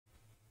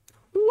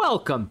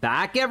Welcome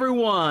back,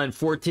 everyone.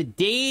 For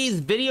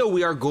today's video,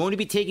 we are going to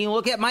be taking a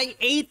look at my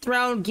 8th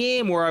round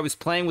game where I was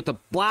playing with the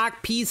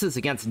black pieces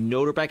against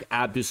Nodirbek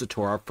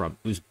Abudusattorov from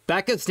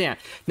Uzbekistan.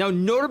 Now,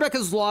 Nodirbek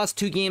has lost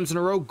 2 games in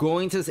a row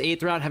going to this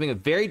 8th round, having a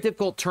very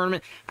difficult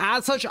tournament.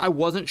 As such, I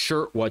wasn't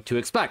sure what to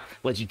expect.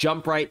 Let's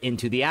jump right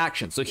into the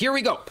action. So here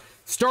we go.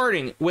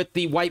 Starting with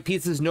the white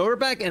pieces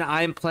Nodirbek, and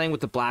I am playing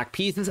with the black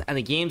pieces, and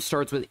the game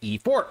starts with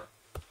e4.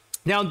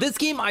 Now, in this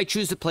game, I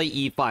choose to play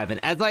e5,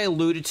 and as I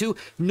alluded to,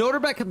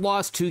 Nodirbek had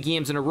lost 2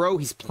 games in a row.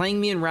 He's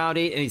playing me in round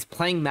 8, and he's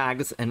playing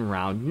Magnus in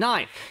round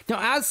 9.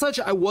 Now, as such,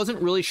 I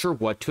wasn't really sure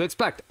what to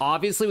expect.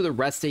 Obviously, with a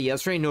rest day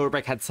yesterday,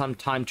 Nodirbek had some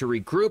time to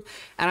regroup,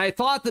 and I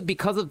thought that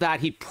because of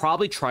that, he'd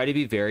probably try to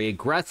be very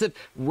aggressive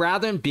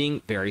rather than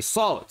being very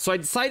solid. So I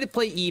decided to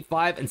play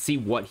e5 and see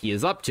what he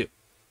is up to.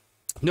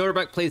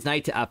 Nodirbek plays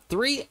knight to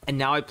f3, and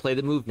now I play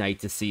the move knight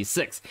to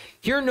c6.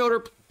 Here,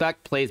 Nodirbek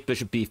plays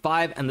bishop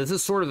b5, and this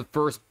is sort of the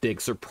first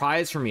big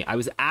surprise for me. I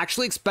was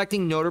actually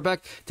expecting Nodirbek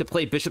to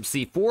play bishop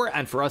c4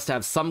 and for us to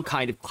have some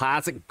kind of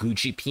classic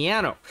Gucci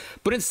piano.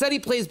 But instead, he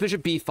plays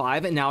bishop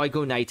b5, and now I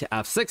go knight to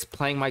f6,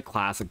 playing my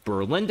classic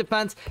Berlin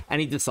defense,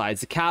 and he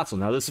decides to castle.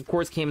 Now, this, of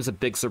course, came as a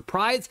big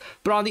surprise,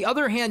 but on the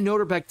other hand,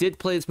 Nodirbek did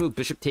play this move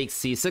bishop takes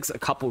c6 a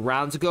couple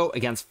rounds ago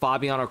against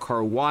Fabiano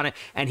Caruana,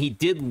 and he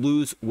did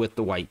lose with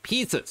the white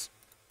pieces.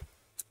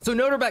 So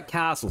Nodirbek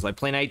castles. I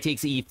play knight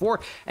takes e4,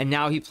 and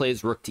now he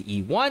plays rook to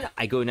e1.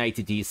 I go knight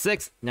to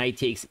d6, knight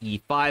takes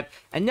e5,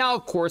 and now,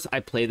 of course, I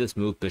play this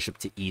move bishop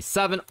to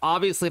e7.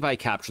 Obviously, if I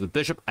capture the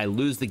bishop, I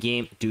lose the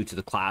game due to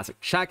the classic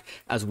check,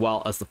 as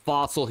well as the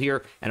fossil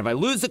here. And if I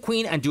lose the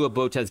queen and do a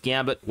Botez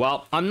gambit,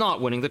 well, I'm not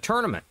winning the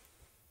tournament.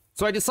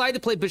 So I decide to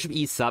play bishop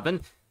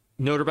e7.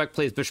 Nodirbek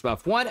plays bishop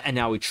f1, and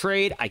now we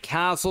trade. I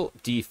castle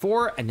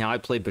d4, and now I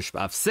play bishop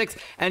f6.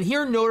 And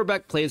here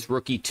Nodirbek plays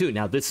rook e2.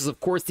 Now, this is,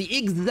 of course, the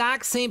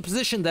exact same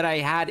position that I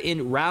had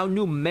in round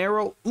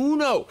numero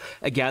uno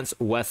against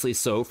Wesley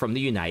So from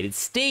the United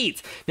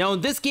States. Now,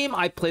 in this game,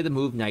 I play the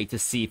move knight to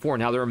c4.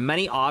 Now, there are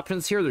many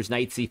options here. There's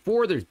knight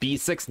c4, there's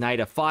b6, knight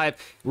f5.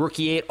 Rook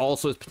e8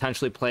 also is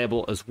potentially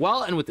playable as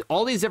well. And with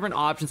all these different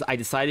options, I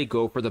decided to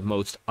go for the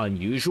most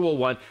unusual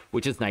one,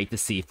 which is knight to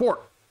c4.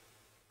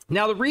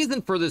 Now, the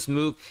reason for this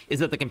move is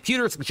that the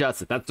computer suggests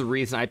it. That's the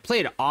reason I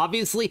played it.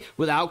 Obviously,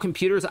 without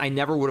computers, I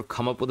never would have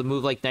come up with a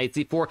move like knight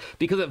c4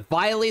 because it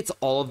violates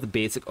all of the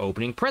basic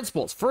opening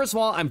principles. First of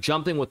all, I'm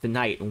jumping with the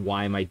knight, and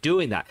why am I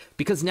doing that?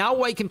 Because now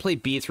white can play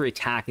b3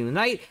 attacking the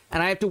knight,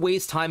 and I have to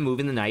waste time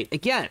moving the knight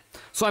again.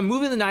 So I'm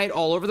moving the knight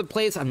all over the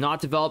place. I'm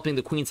not developing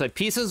the queenside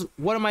pieces.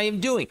 What am I even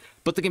doing?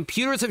 But the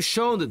computers have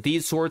shown that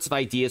these sorts of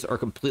ideas are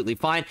completely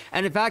fine.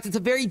 And in fact, it's a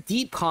very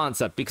deep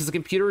concept because the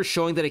computer is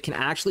showing that it can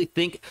actually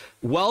think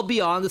well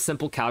beyond the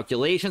simple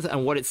calculations.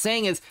 And what it's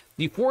saying is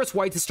you force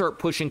white to start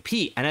pushing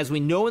p. And as we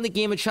know in the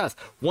game of chess,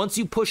 once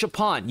you push a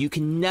pawn, you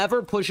can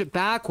never push it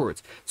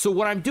backwards. So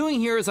what I'm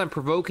doing here is I'm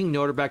provoking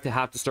Nodirbek to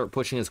have to start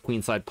pushing his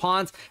queenside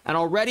pawns. And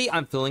already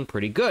I'm feeling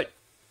pretty good.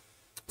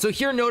 So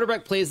here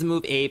Nodirbek plays the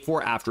move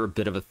a4 after a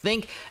bit of a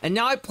think, and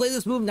now I play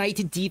this move knight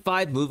to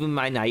d5, moving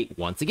my knight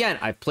once again.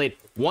 I've played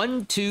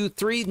 1, 2,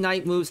 3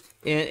 knight moves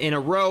in a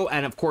row,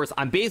 and of course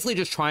I'm basically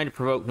just trying to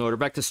provoke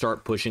Nodirbek to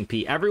start pushing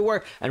p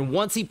everywhere, and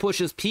once he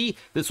pushes p,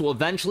 this will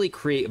eventually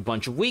create a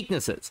bunch of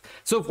weaknesses.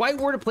 So if white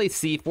were to play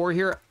c4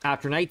 here,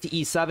 after knight to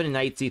e7 and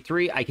knight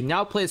c3, I can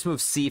now play this move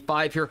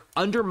c5 here,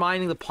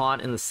 undermining the pawn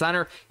in the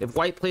center. If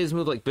white plays a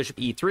move like bishop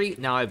e3,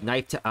 now I have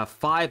knight to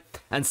f5,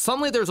 and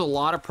suddenly there's a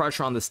lot of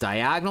pressure on this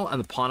diagonal,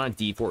 and the pawn on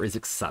d4 is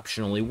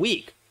exceptionally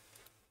weak.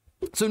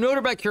 So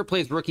Nodirbek here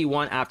plays rook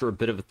e1 after a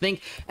bit of a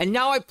think, and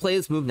now I play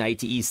this move knight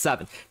to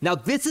e7. Now,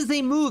 this is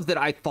a move that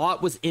I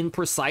thought was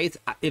imprecise,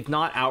 if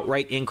not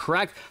outright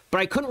incorrect,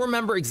 but I couldn't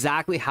remember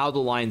exactly how the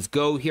lines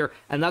go here,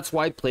 and that's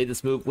why I played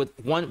this move with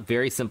one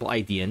very simple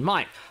idea in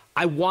mind.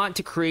 I want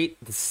to create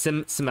the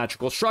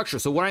symmetrical structure.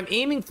 So what I'm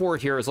aiming for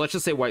here is, let's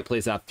just say white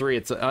plays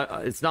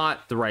f3. It's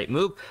not the right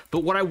move,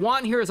 but what I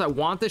want here is I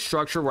want this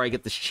structure where I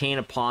get this chain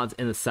of pawns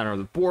in the center of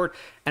the board.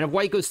 And if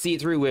white goes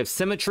c3, we have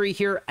symmetry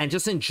here. And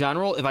just in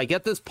general, if I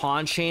get this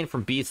pawn chain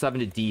from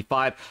b7 to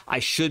d5, I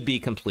should be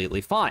completely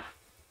fine.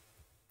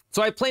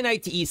 So I play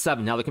knight to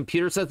e7. Now the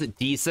computer says that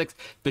d6,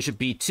 bishop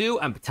b2,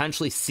 and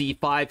potentially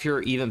c5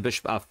 here, even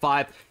bishop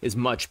f5 is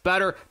much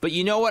better. But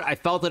you know what? I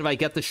felt that if I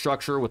get the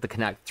structure with the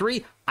connect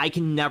 3, I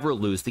can never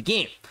lose the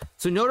game.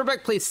 So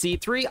Nodirbek plays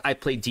c3, I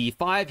play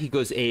d5, he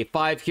goes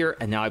a5 here,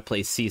 and now I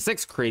play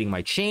c6, creating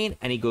my chain,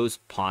 and he goes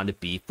pawn to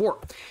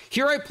b4.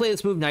 Here I play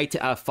this move knight to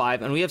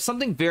f5, and we have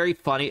something very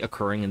funny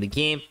occurring in the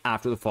game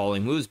after the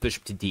following moves,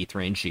 bishop to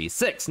d3 and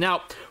g6.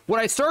 Now, what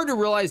I started to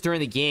realize during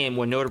the game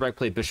when Nodirbek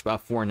played bishop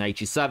f4 and knight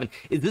g7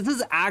 is this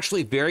is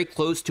actually very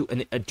close to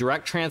a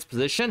direct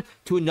transposition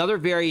to another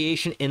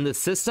variation in the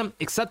system,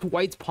 except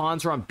white's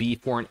pawns are on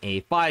b4 and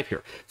a5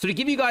 here. So to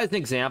give you guys an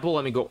example,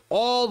 let me go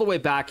all the way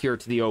back here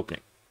to the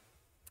opening.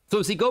 So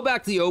as we go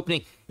back to the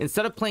opening,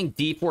 instead of playing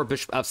d4,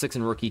 bishop f6,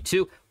 and rook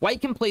e2,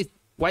 white can play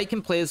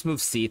this move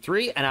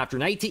c3, and after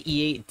knight to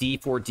e8,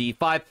 d4,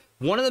 d5,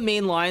 one of the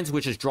main lines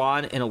which is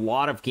drawn in a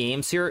lot of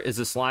games here is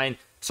this line,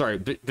 sorry,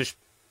 bishop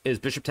is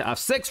bishop to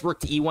f6, rook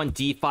to e1,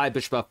 d5,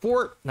 bishop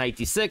f4, knight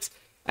d6.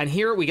 And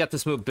here we get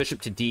this move bishop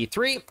to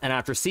d3, and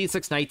after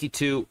c6, knight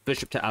d2,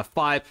 bishop to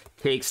f5,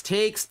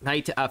 takes,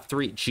 knight to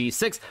f3,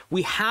 g6.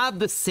 We have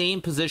the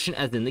same position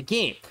as in the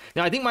game.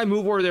 Now, I think my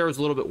move order there was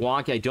a little bit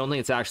wonky. I don't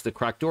think it's actually the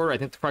correct order. I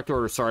think the correct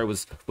order, sorry,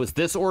 was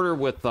this order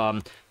with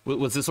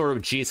this order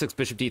of g6,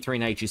 bishop d3,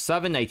 knight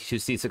g7, knight d2,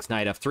 c6,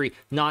 knight f3,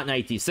 not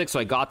knight d6.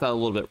 So I got that a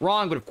little bit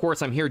wrong, but of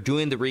course I'm here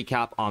doing the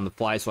recap on the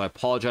fly, so I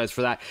apologize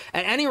for that.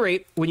 At any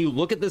rate, when you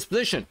look at this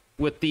position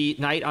with the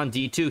knight on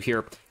d2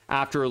 here,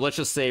 after, let's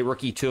just say, rook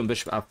e2 and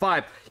bishop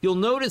f5, you'll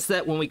notice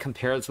that when we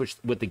compare this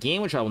with the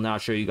game, which I will now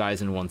show you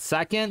guys in 1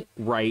 second,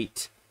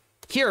 right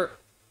here,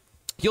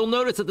 you'll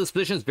notice that this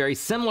position is very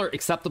similar,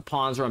 except the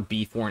pawns are on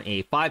b4 and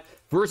a5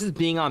 versus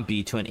being on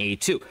b2 and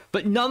a2.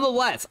 But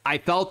nonetheless, I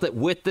felt that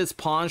with this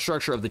pawn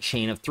structure of the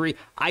chain of 3,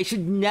 I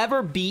should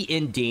never be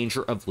in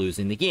danger of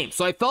losing the game.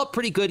 So I felt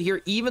pretty good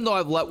here, even though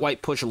I've let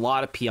white push a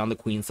lot of p on the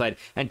queen side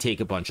and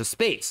take a bunch of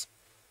space.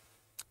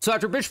 So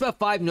after bishop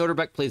f5,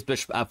 Nodirbek plays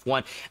bishop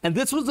f1, and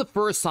this was the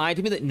first sign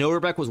to me that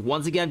Nodirbek was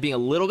once again being a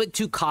little bit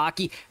too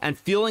cocky and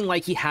feeling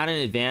like he had an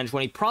advantage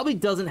when he probably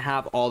doesn't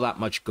have all that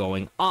much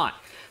going on.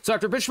 So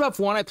after bishop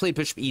f1, I played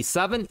bishop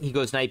e7, he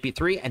goes knight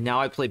b3, and now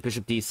I play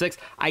bishop d6.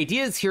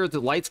 Idea is here, the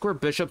light square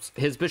bishops,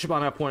 his bishop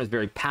on f1 is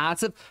very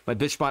passive, my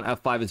bishop on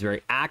f5 is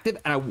very active,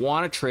 and I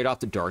want to trade off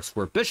the dark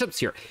square bishops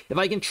here. If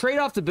I can trade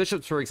off the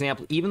bishops, for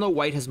example, even though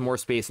white has more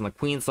space on the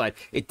queen side,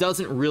 it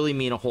doesn't really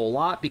mean a whole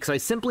lot because I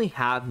simply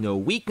have no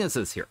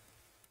weaknesses here.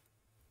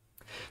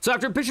 So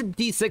after bishop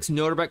d6,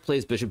 Nodirbek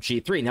plays bishop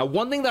g3. Now,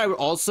 one thing that I would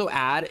also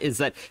add is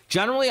that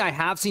generally I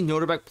have seen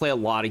Nodirbek play a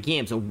lot of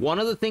games. And one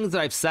of the things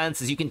that I've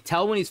sensed is you can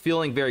tell when he's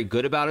feeling very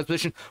good about his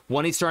position,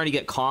 when he's starting to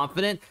get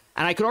confident.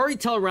 And I could already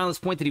tell around this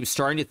point that he was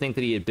starting to think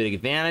that he had a big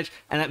advantage.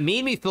 And that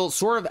made me feel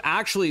sort of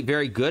actually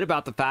very good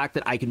about the fact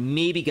that I could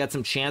maybe get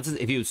some chances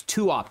if he was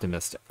too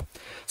optimistic.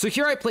 So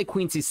here I play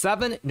queen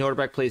c7,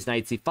 Nodirbek plays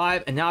knight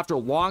c5, and now after a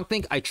long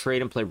think, I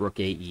trade and play rook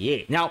a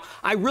e8. Now,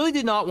 I really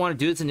did not want to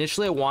do this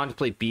initially. I wanted to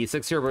play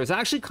b6 here, but I was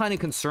actually kind of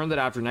concerned that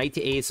after knight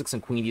to a6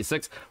 and queen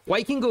d6,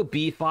 white can go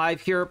b5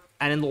 here.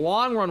 And in the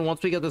long run,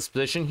 once we get this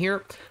position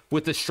here,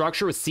 with the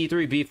structure with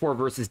c3, b4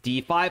 versus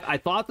d5, I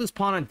thought this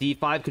pawn on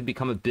d5 could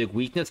become a big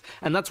weakness.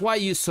 And that's why I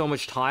used so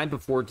much time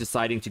before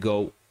deciding to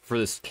go for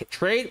this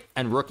trade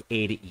and rook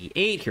a to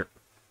e8 here.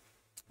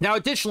 Now,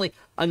 additionally,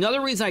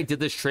 another reason I did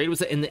this trade was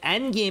that in the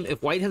end game,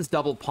 if white has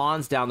double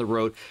pawns down the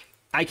road,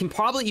 I can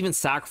probably even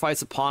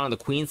sacrifice a pawn on the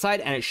queen side,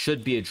 and it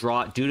should be a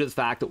draw due to the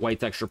fact that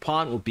white's extra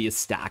pawn will be a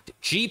stacked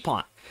g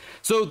pawn.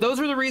 So those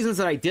are the reasons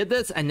that I did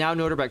this, and now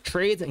Nodirbek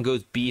trades and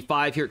goes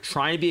b5 here,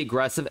 trying to be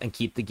aggressive and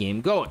keep the game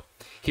going.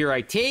 Here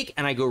I take,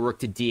 and I go rook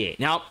to d8.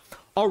 Now,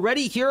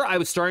 already here, I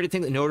was starting to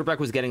think that Nodirbek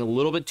was getting a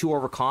little bit too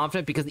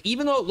overconfident, because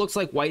even though it looks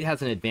like white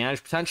has an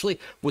advantage potentially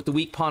with the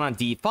weak pawn on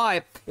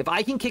d5, if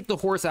I can kick the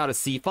horse out of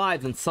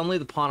c5, then suddenly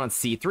the pawn on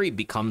c3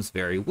 becomes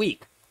very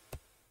weak.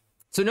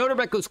 So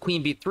Nodirbek goes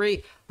queen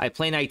b3, I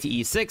play knight to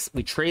e6,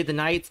 we trade the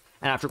knights,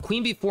 and after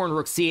queen b4 and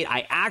rook c8,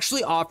 I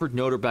actually offered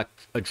Nodirbek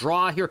a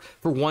draw here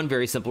for one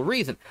very simple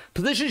reason.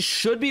 Positions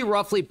should be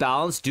roughly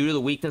balanced due to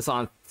the weakness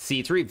on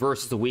c3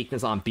 versus the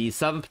weakness on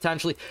b7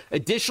 potentially.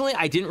 Additionally,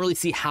 I didn't really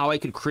see how I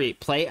could create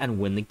play and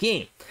win the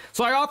game.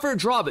 So I offered a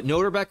draw, but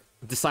Nodirbek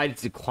decided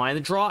to decline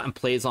the draw and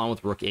plays on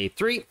with rook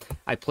a3.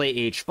 I play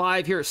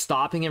h5 here,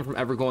 stopping him from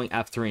ever going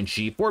f3 and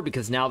g4,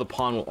 because now the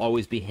pawn will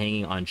always be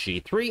hanging on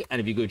g3, and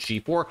if you go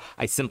g4,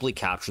 I simply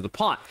capture the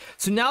pawn.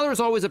 So now there's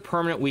always a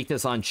permanent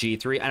weakness on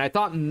g3, and I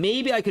thought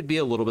maybe I could be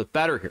a little bit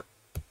better here.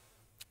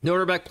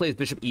 Nodirbek plays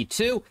bishop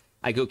e2,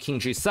 I go king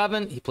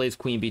g7, he plays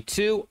queen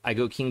b2, I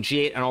go king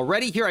g8, and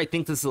already here I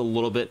think this is a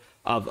little bit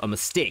of a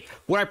mistake.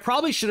 What I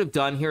probably should have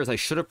done here is I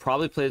should have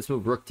probably played this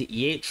move rook to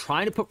e8,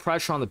 trying to put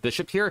pressure on the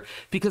bishop here,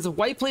 because if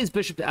white plays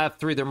bishop to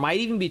f3, there might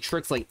even be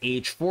tricks like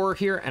h4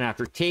 here, and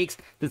after takes,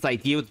 this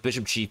idea with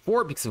bishop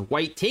g4, because if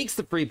white takes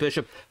the free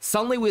bishop,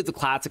 suddenly we have the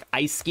classic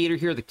ice skater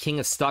here, the king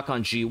is stuck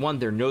on g1,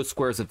 there are no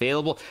squares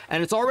available,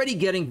 and it's already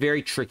getting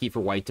very tricky for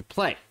white to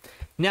play.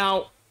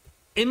 Now,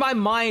 in my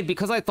mind,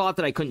 because I thought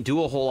that I couldn't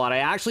do a whole lot, I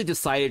actually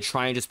decided to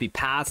try and just be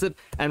passive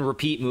and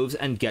repeat moves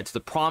and get to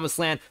the promised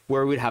land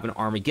where we'd have an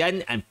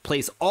Armageddon and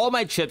place all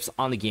my chips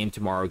on the game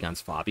tomorrow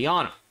against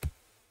Fabiano.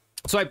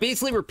 So I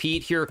basically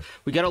repeat here.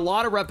 We get a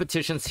lot of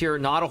repetitions here.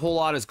 Not a whole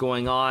lot is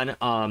going on.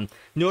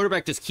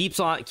 Nodirbek just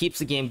keeps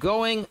the game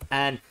going,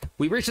 and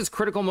we reach this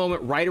critical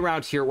moment right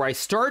around here where I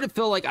started to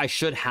feel like I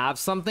should have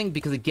something,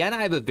 because again,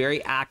 I have a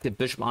very active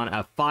bishop on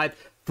f5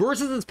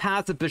 versus this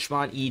passive bishop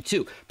on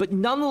e2. But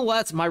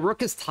nonetheless, my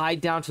rook is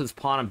tied down to this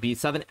pawn on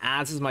b7,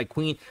 as is my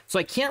queen, so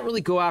I can't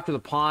really go after the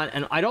pawn,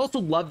 and I'd also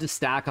love to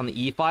stack on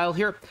the e-file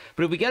here,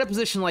 but if we get a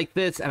position like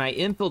this and I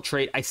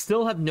infiltrate, I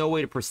still have no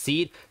way to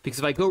proceed, because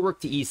if I go rook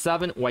to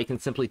e7, white can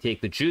simply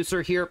take the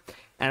juicer here,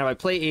 and if I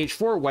play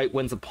h4, white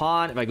wins the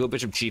pawn. If I go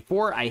bishop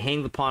g4, I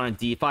hang the pawn on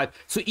d5.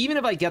 So even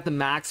if I get the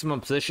maximum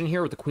position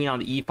here with the queen on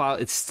the e-file,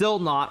 it's still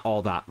not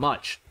all that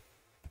much.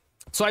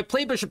 So I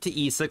play bishop to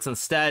e6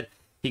 instead.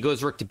 He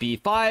goes rook to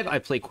b5, I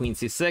play queen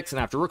c6,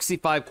 and after rook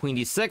c5, queen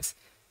d6,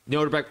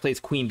 Nodirbek plays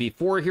queen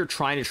b4 here,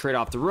 trying to trade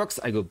off the rooks.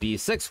 I go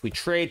b6, we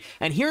trade.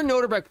 And here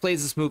Nodirbek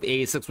plays this move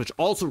a6, which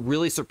also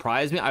really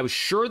surprised me. I was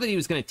sure that he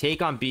was going to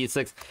take on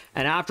b6,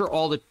 and after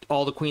all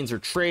the queens are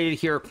traded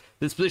here,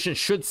 this position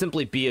should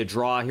simply be a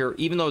draw here,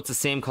 even though it's the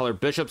same color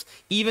bishops.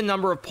 Even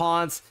number of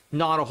pawns,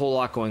 not a whole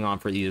lot going on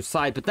for either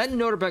side. But then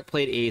Nodirbek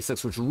played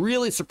a6, which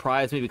really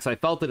surprised me because I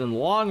felt that in the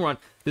long run,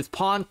 this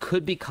pawn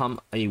could become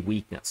a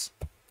weakness.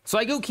 So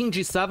I go king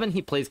g7,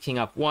 he plays king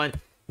f1.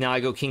 Now I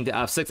go king to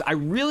f6. I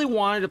really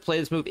wanted to play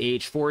this move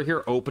h4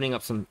 here, opening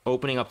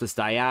up this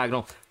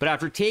diagonal. But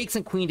after takes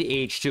and queen to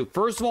h2,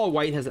 first of all,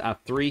 white has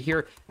f3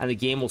 here, and the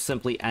game will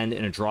simply end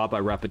in a draw by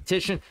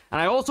repetition. And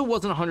I also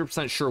wasn't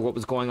 100% sure what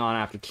was going on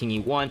after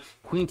king e1,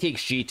 queen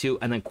takes g2,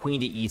 and then queen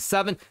to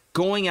e7,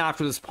 going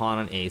after this pawn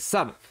on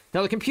a7.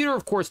 Now the computer,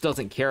 of course,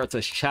 doesn't care. It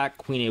says check,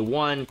 queen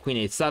a1, queen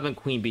a7,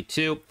 queen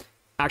b2.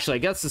 Actually, I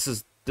guess this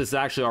is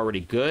actually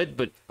already good,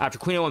 but after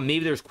queen a1,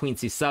 maybe there's queen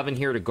c7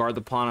 here to guard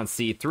the pawn on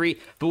c3.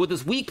 But with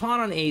this weak pawn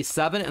on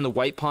a7 and the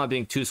white pawn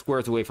being 2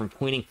 squares away from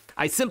queening,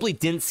 I simply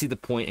didn't see the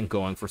point in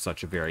going for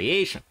such a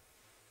variation.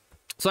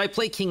 So I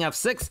play king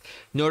f6,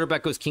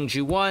 Nodirbek goes king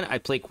g1, I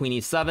play queen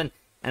e7,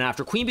 and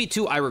after queen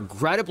b2, I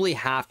regrettably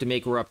have to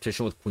make a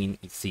repetition with queen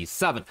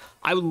c7.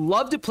 I would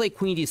love to play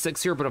queen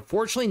d6 here, but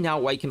unfortunately now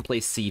white can play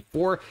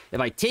c4.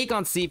 If I take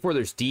on c4,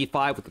 there's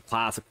d5 with the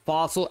classic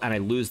fossil, and I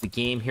lose the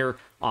game here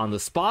on the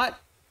spot.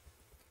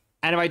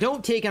 And if I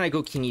don't take and I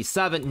go king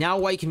e7, now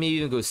white can maybe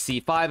even go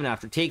c5, and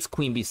after takes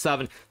queen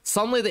b7,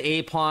 suddenly the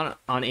a pawn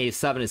on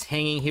a7 is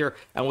hanging here,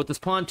 and with this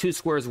pawn 2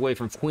 squares away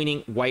from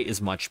queening, white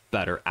is much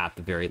better at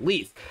the very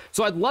least.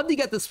 So I'd love to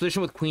get this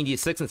position with queen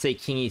d6 and say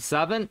king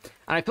e7,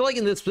 and I feel like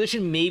in this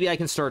position, maybe I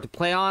can start to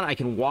play on. I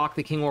can walk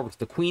the king over to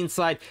the queen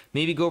side,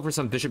 maybe go for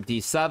some bishop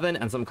d7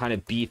 and some kind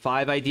of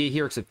b5 idea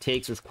here, because if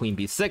takes, there's queen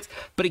b6.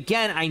 But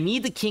again, I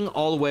need the king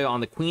all the way on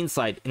the queen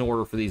side in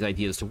order for these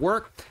ideas to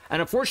work,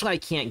 and unfortunately, I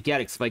can't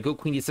get it, because if I go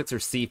queen d6 or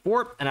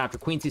c4, and after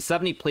queen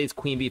c7, he plays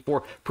queen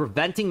b4,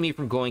 preventing me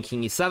from going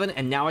king e7,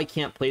 and now I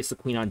can't place the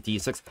queen on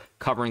d6,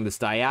 covering this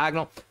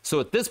diagonal. So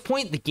at this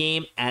point, the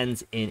game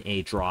ends in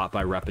a draw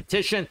by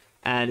repetition,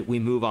 and we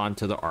move on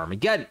to the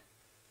Armageddon.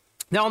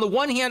 Now, on the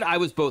one hand, I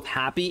was both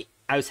happy.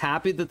 I was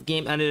happy that the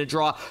game ended in a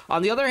draw.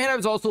 On the other hand, I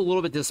was also a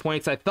little bit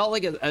disappointed because I felt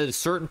like at a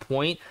certain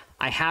point,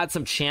 I had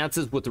some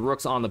chances with the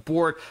rooks on the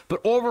board, but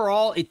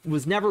overall, it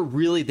was never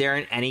really there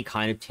in any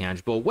kind of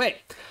tangible way.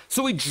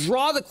 So we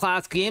draw the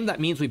classic game. That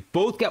means we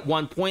both get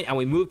 1 point, and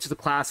we move to the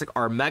classic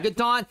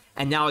Armageddon.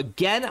 And now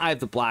again, I have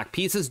the black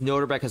pieces.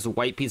 Nodirbek has the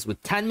white piece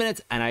with 10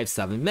 minutes, and I have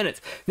 7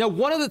 minutes. Now,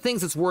 one of the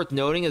things that's worth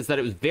noting is that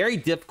it was very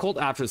difficult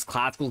after this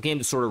classical game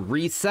to sort of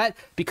reset,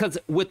 because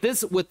with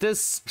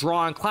this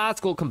draw in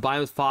classical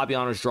combined with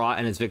Fabiano's draw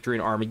and his victory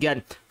in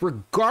Armageddon,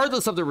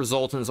 regardless of the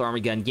result in this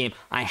Armageddon game,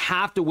 I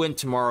have to win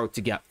tomorrow to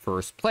get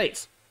first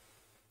place.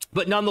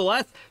 But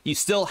nonetheless, you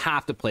still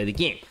have to play the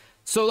game.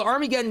 So the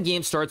Armageddon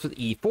game starts with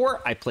e4.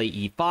 I play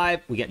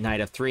e5. We get knight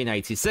f3,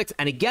 knight c6.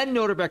 And again,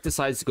 Nodirbek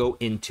decides to go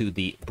into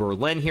the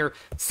Berlin here.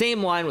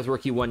 Same line with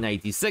rook e1,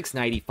 knight d6,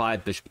 knight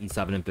e5, bishop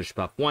e7, and bishop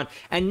f1.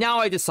 And now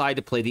I decide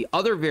to play the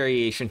other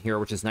variation here,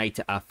 which is knight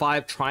to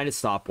f5, trying to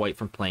stop white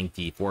from playing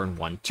d4 in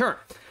one turn.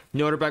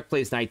 Nodirbek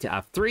plays knight to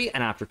f3,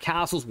 and after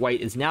castles, white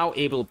is now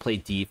able to play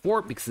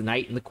d4 because the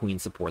knight and the queen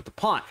support the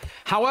pawn.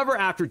 However,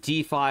 after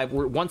d5,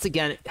 we're once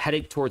again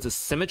headed towards a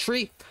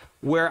symmetry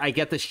where I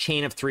get this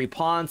chain of 3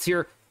 pawns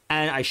here,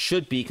 and I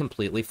should be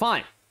completely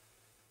fine.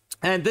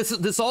 And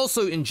this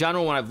also, in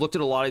general, when I've looked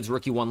at a lot of these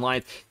rook e1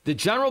 lines, the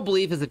general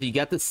belief is if you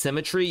get this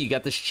symmetry, you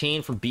get this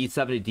chain from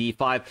b7 to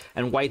d5,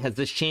 and white has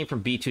this chain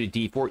from b2 to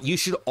d4, you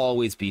should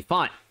always be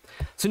fine.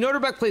 So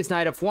Nodirbek plays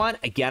knight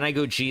f1. Again, I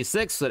go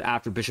g6 so that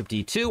after bishop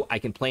d2, I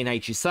can play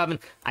knight g7.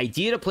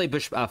 Idea to play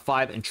bishop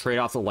f5 and trade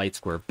off the light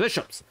square of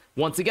bishops.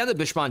 Once again, the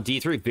bishop on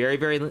d3, very,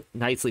 very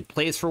nicely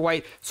placed for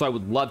white, so I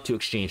would love to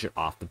exchange it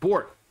off the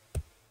board.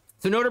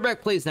 So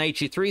Nodirbek plays knight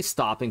g3,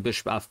 stopping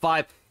bishop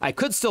f5. I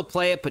could still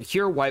play it, but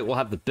here white will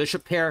have the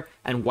bishop pair,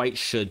 and white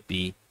should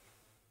be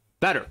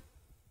better.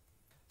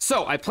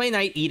 So I play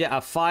knight e to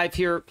f5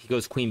 here. He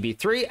goes queen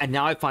b3, and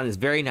now I find this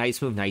very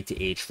nice move, knight to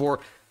h4.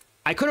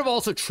 I could have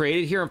also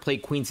traded here and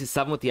played queen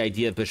c7 with the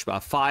idea of bishop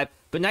f5,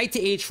 but knight to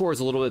h4 is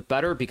a little bit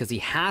better because he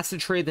has to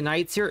trade the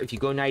knights here. If you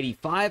go knight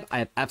e5, I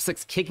have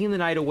f6 kicking the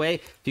knight away.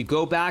 If you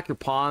go back, your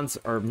pawns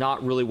are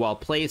not really well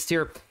placed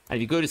here. And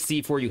if you go to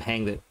c4, you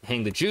hang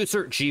the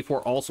juicer.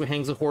 g4 also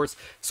hangs a horse,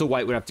 so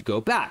white would have to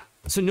go back.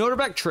 So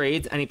Nodirbek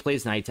trades, and he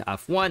plays knight to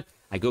f1.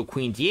 I go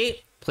queen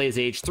d8, plays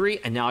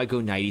h3, and now I go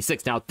knight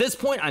e6. Now, at this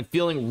point, I'm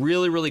feeling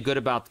really, really good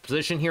about the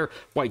position here.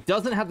 White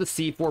doesn't have the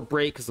c4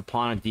 break because the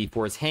pawn on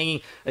d4 is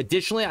hanging.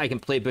 Additionally, I can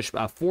play bishop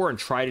f4 and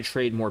try to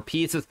trade more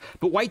pieces,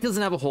 but white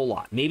doesn't have a whole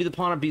lot. Maybe the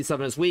pawn on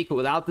b7 is weak, but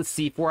without the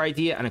c4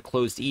 idea and a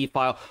closed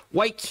e-file,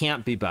 white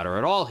can't be better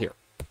at all here.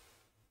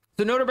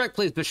 So Nodirbek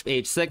plays bishop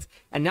h6,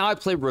 and now I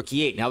play rook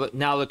e8.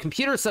 Now the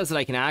computer says that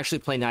I can actually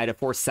play knight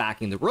f4,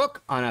 sacking the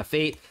rook on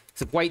f8.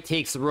 So if white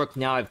takes the rook,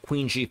 now I have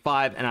queen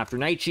g5, and after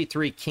knight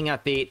g3, king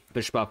f8,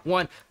 bishop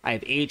f1, I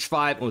have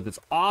h5, and with this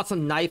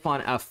awesome knife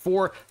on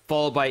f4,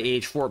 followed by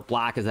h4,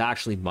 black is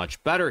actually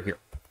much better here.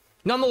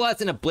 Nonetheless,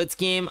 in a blitz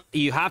game,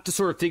 you have to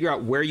sort of figure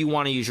out where you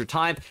want to use your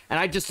time, and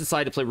I just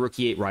decided to play rook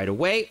e8 right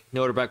away.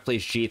 Nodirbek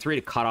plays g3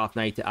 to cut off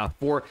knight to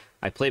f4.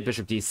 I played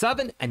bishop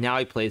d7, and now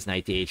he plays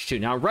knight to h2.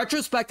 Now, in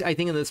retrospect, I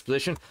think in this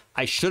position,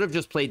 I should have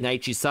just played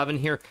knight g7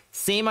 here.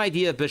 Same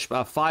idea of bishop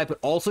f5, but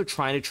also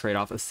trying to trade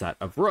off a set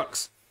of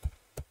rooks.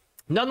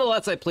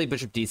 Nonetheless, I played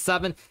bishop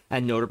d7,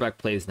 and Nodirbek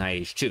plays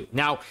knight h2.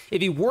 Now,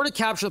 if he were to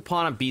capture the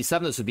pawn on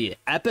b7, this would be an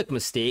epic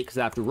mistake, because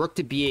after rook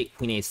to b8,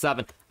 queen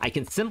a7, I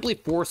can simply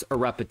force a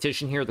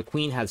repetition here. The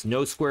queen has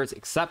no squares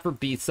except for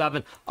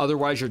b7.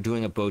 Otherwise, you're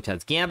doing a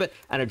Botez gambit,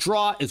 and a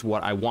draw is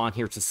what I want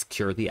here to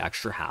secure the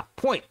extra half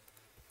point.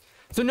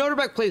 So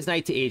Nodirbek plays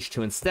knight to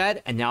h2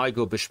 instead, and now I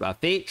go bishop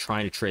f8,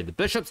 trying to trade the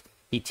bishops.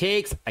 He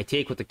takes, I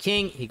take with the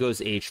king, he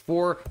goes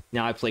h4,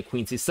 now I play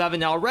queen c7.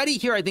 Now already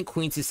here, I think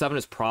queen c7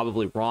 is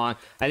probably wrong.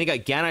 I think,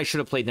 again, I should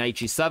have played knight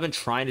g7,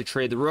 trying to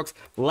trade the rooks.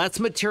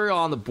 Less material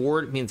on the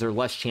board means there are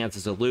less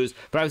chances to lose,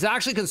 but I was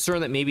actually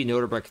concerned that maybe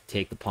Nodirbek could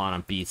take the pawn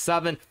on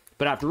b7.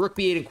 But after rook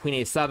b8 and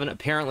queen a7,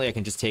 apparently I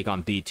can just take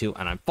on b2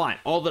 and I'm fine.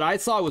 All that I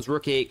saw was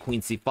rook a8, queen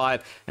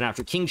c5, and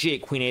after king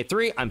g8, queen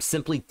a3, I'm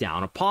simply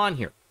down a pawn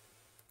here.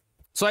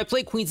 So I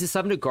play queen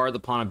c7 to guard the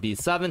pawn on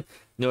b7.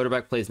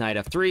 Nodirbek plays knight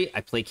f3.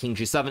 I play king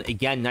g7.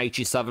 Again, knight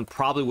g7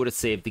 probably would have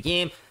saved the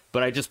game,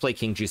 but I just play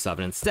king g7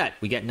 instead.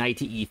 We get knight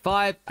to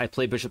e5. I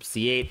play bishop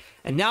c8.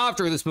 And now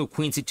after this move,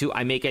 queen c2,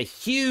 I make a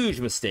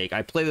huge mistake.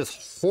 I play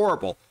this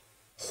horrible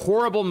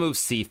move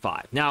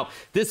c5. Now,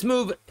 this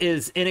move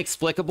is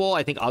inexplicable,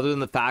 I think, other than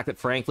the fact that,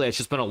 frankly, it's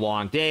just been a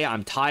long day,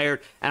 I'm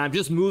tired, and I'm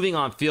just moving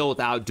on field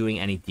without doing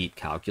any deep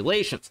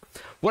calculations.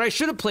 What I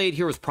should have played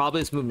here was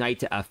probably this move knight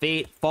to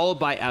f8, followed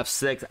by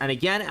f6, and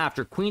again,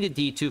 after queen to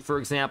d2, for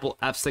example,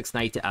 f6,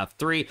 knight to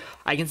f3,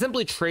 I can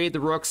simply trade the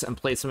rooks and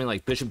play something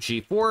like bishop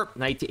g4,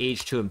 knight to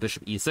h2, and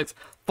bishop e6,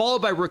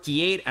 followed by rook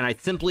e8, and I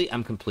simply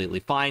am completely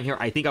fine here.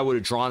 I think I would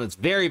have drawn this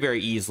very,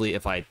 very easily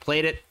if I had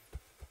played it.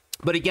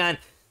 But again,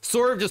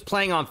 sort of just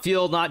playing on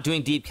field, not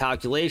doing deep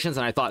calculations,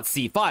 and I thought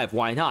c5,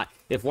 why not?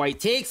 If white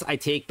takes, I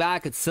take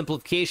back. It's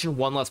simplification,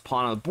 one less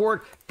pawn on the board,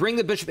 bring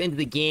the bishop into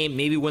the game,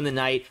 maybe win the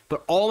knight,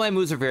 but all my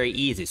moves are very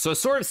easy. So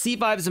sort of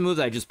c5 is a move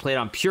that I just played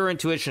on pure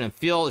intuition and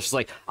feel. It's just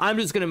like, I'm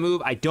just going to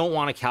move, I don't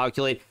want to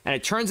calculate, and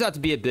it turns out to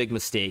be a big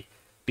mistake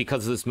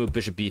because of this move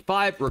bishop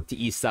b5, rook to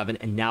e7,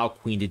 and now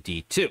queen to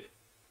d2.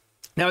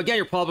 Now, again,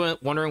 you're probably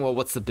wondering, well,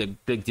 what's the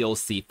big deal with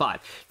c5?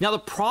 Now, the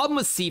problem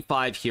with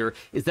c5 here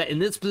is that in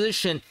this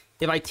position,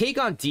 if I take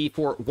on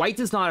d4, white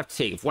does not have to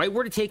take. If white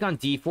were to take on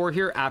d4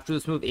 here after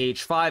this move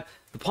h5,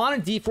 the pawn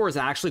on d4 is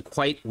actually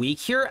quite weak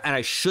here, and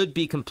I should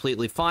be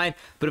completely fine.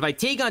 But if I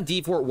take on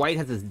d4, white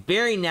has this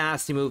very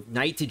nasty move,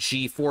 knight to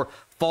g4,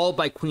 followed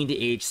by queen to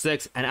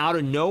h6, and out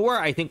of nowhere,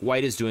 I think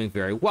white is doing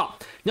very well.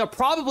 Now,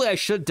 probably I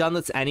should have done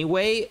this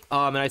anyway,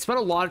 and I spent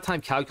a lot of time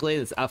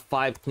calculating this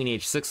f5 queen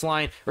h6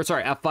 line, or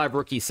sorry, f5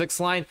 rook e6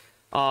 line.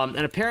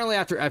 And apparently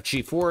after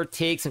fg4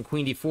 takes and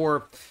queen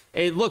d4,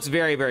 it looks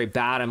very, very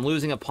bad. I'm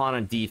losing a pawn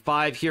on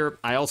d5 here.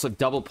 I also have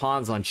double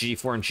pawns on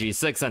g4 and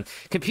g6. And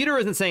computer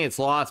isn't saying it's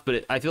lost,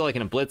 but I feel like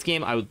in a blitz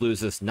game, I would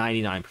lose this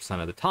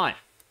 99% of the time.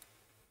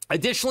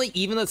 Additionally,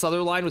 even this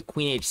other line with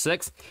queen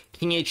h6,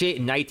 king h8,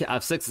 and knight to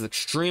f6 is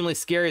extremely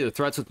scary. The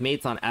threats with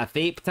mates on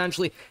f8,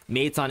 potentially,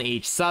 mates on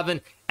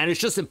h7, and it's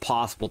just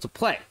impossible to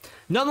play.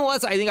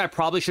 Nonetheless, I think I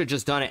probably should have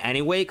just done it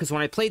anyway, because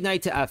when I played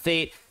knight to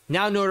f8,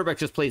 now Nodirbek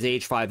just plays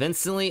h5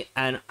 instantly,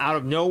 and out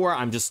of nowhere,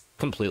 I'm just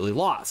completely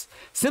lost.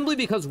 Simply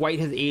because white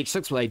has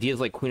h6 with ideas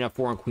like queen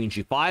f4 and queen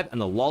g5, and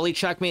the lolly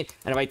checkmate,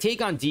 and if I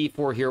take on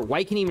d4 here,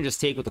 white can even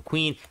just take with the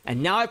queen,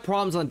 and now I have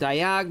problems on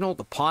diagonal,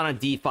 the pawn on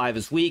d5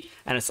 is weak,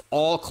 and it's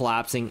all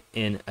collapsing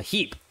in a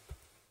heap.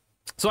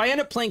 So I end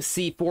up playing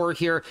c4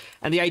 here,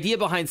 and the idea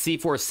behind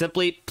c4 is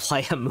simply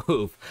play a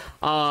move.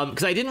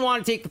 Because I didn't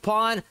want to take the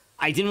pawn,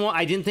 I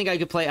didn't think I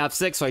could play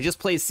f6, so I just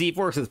played c4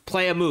 because it's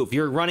play a move.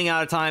 You're running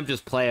out of time,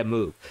 just play a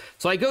move.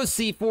 So I go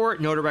c4,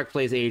 Nodirbek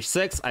plays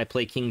h6, I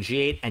play king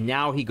g8, and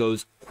now he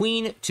goes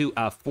queen to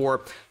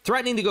f4,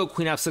 threatening to go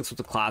queen f6 with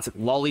the classic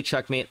lolly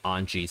checkmate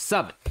on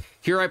g7.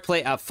 Here I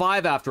play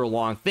f5 after a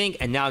long think,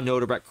 and now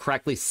Nodirbek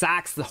correctly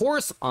sacks the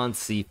horse on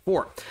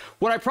c4.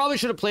 What I probably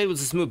should have played was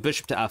this move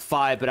bishop to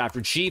f5, but after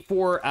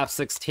g4,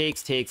 f6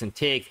 takes, and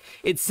takes,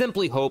 it's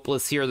simply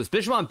hopeless here. This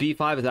bishop on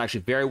b5 is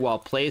actually very well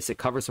placed. It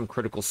covers some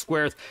critical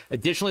squares.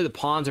 Additionally, the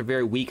pawns are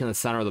very weak in the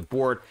center of the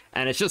board,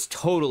 and it's just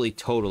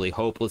totally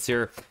hopeless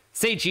here.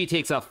 Say g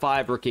takes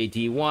f5, rook a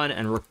d1,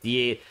 and rook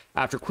d8.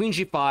 After queen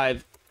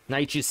g5,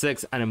 knight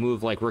g6, and a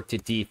move like rook to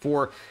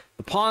d4.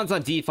 The pawns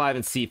on d5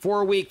 and c4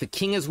 are weak. The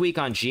king is weak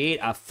on g8.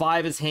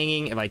 f5 is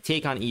hanging. If I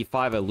take on e5,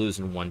 I lose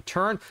in one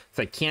turn.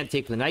 So I can't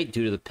take with the knight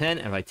due to the pin.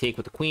 And if I take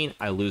with the queen,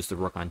 I lose the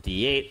rook on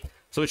d8.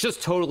 So it's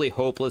just totally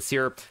hopeless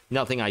here.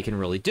 Nothing I can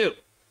really do.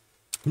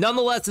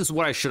 Nonetheless, this is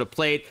what I should have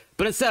played,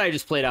 but instead I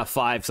just played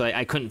f5, so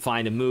I couldn't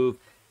find a move.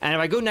 And if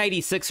I go knight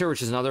e6 here,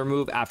 which is another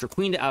move, after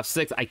queen to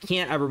f6, I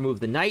can't ever move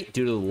the knight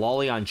due to the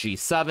lolly on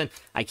g7.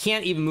 I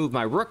can't even move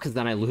my rook because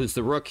then I lose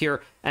the rook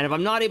here. And if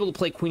I'm not able to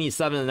play queen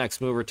e7 in the next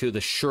move or two,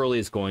 this surely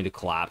is going to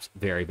collapse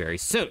very, very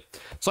soon.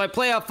 So I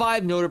play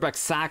f5, Nodirbek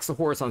sacks the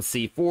horse on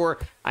c4.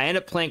 I end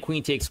up playing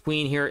queen takes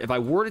queen here. If I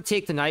were to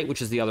take the knight,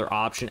 which is the other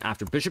option,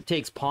 after bishop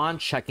takes pawn,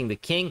 checking the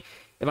king,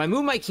 if I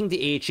move my king to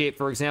h8,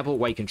 for example,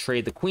 white can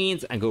trade the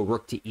queens and go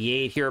rook to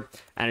e8 here.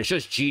 And it's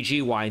just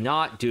GG, why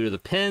not, due to the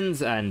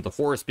pins and the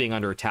horse being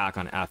under attack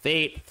on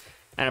f8.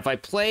 And if I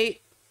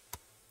play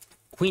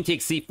queen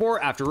takes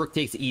c4, after rook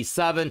takes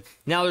e7,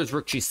 now there's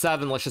rook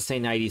g7, let's just say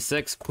knight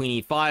e6,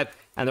 queen e5,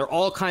 and there are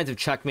all kinds of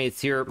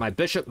checkmates here. My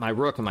bishop, my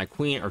rook, and my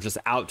queen are just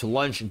out to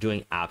lunch and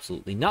doing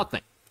absolutely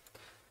nothing.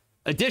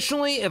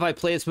 Additionally, if I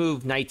play this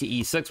move, knight to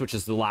e6, which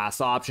is the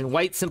last option,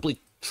 white simply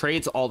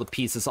trades all the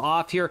pieces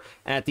off here,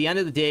 and at the end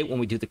of the day, when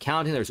we do the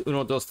counting, there's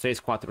 1, 2, 3,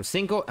 4,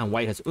 5, and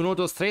white has 1,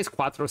 2, 3,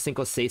 4,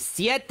 5, 6,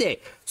 7.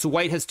 So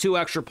white has 2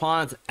 extra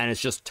pawns, and it's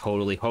just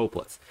totally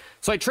hopeless.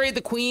 So I trade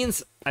the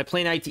queens, I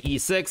play knight to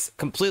e6,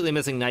 completely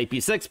missing knight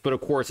b6, but of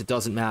course it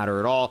doesn't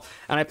matter at all,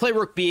 and I play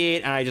rook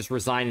b8, and I just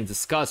resign in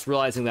disgust,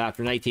 realizing that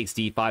after knight takes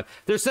d5,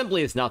 there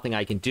simply is nothing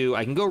I can do.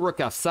 I can go rook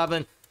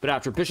f7, but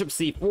after bishop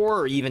c4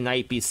 or even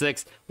knight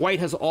b6,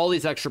 white has all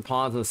these extra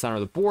pawns in the center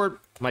of the board.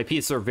 My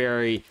pieces are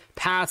very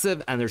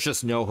passive, and there's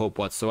just no hope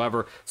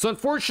whatsoever. So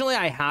unfortunately,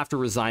 I have to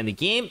resign the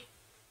game.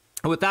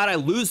 And with that, I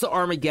lose the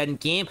Armageddon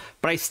game,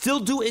 but I still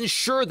do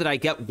ensure that I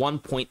get 1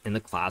 point in the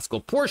classical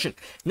portion.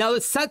 Now,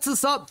 this sets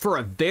us up for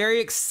a very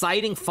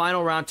exciting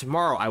final round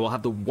tomorrow. I will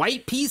have the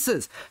white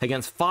pieces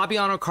against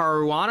Fabiano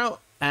Caruana.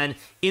 And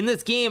in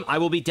this game, I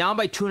will be down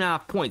by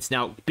 2.5 points.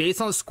 Now, based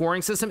on the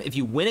scoring system, if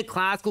you win a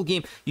classical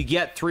game, you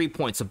get 3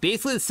 points. So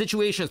basically, the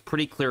situation is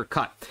pretty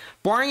clear-cut.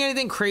 Barring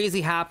anything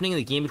crazy happening in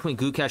the game between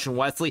Gukesh and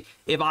Wesley,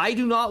 if I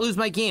do not lose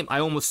my game, I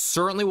almost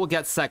certainly will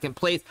get second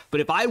place. But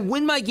if I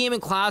win my game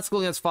in classical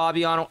against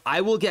Fabiano,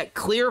 I will get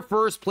clear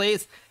first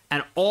place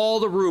and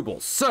all the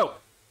rubles. So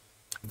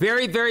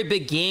very, very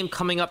big game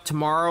coming up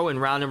tomorrow in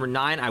round number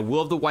 9. I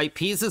will have the white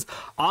pieces.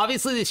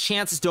 Obviously, these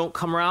chances don't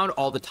come around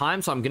all the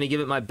time, so I'm going to give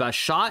it my best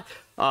shot.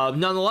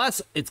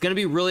 Nonetheless, it's going to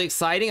be really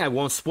exciting. I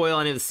won't spoil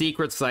any of the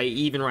secrets, because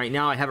even right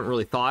now, I haven't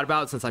really thought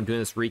about it since I'm doing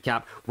this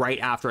recap right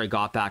after I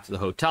got back to the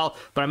hotel.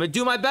 But I'm going to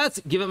do my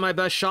best, give it my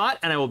best shot,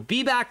 and I will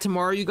be back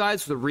tomorrow, you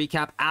guys, for the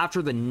recap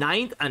after the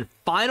 9th and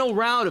final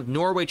round of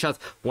Norway chess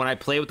when I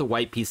play with the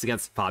white piece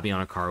against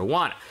Fabiano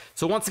Caruana.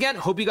 So once again,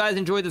 hope you guys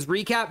enjoyed this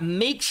recap.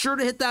 Make sure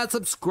to hit that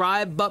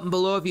subscribe button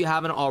below if you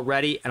haven't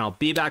already, and I'll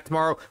be back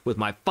tomorrow with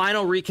my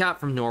final recap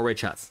from Norway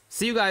chess.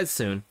 See you guys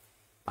soon.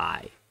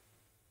 Bye.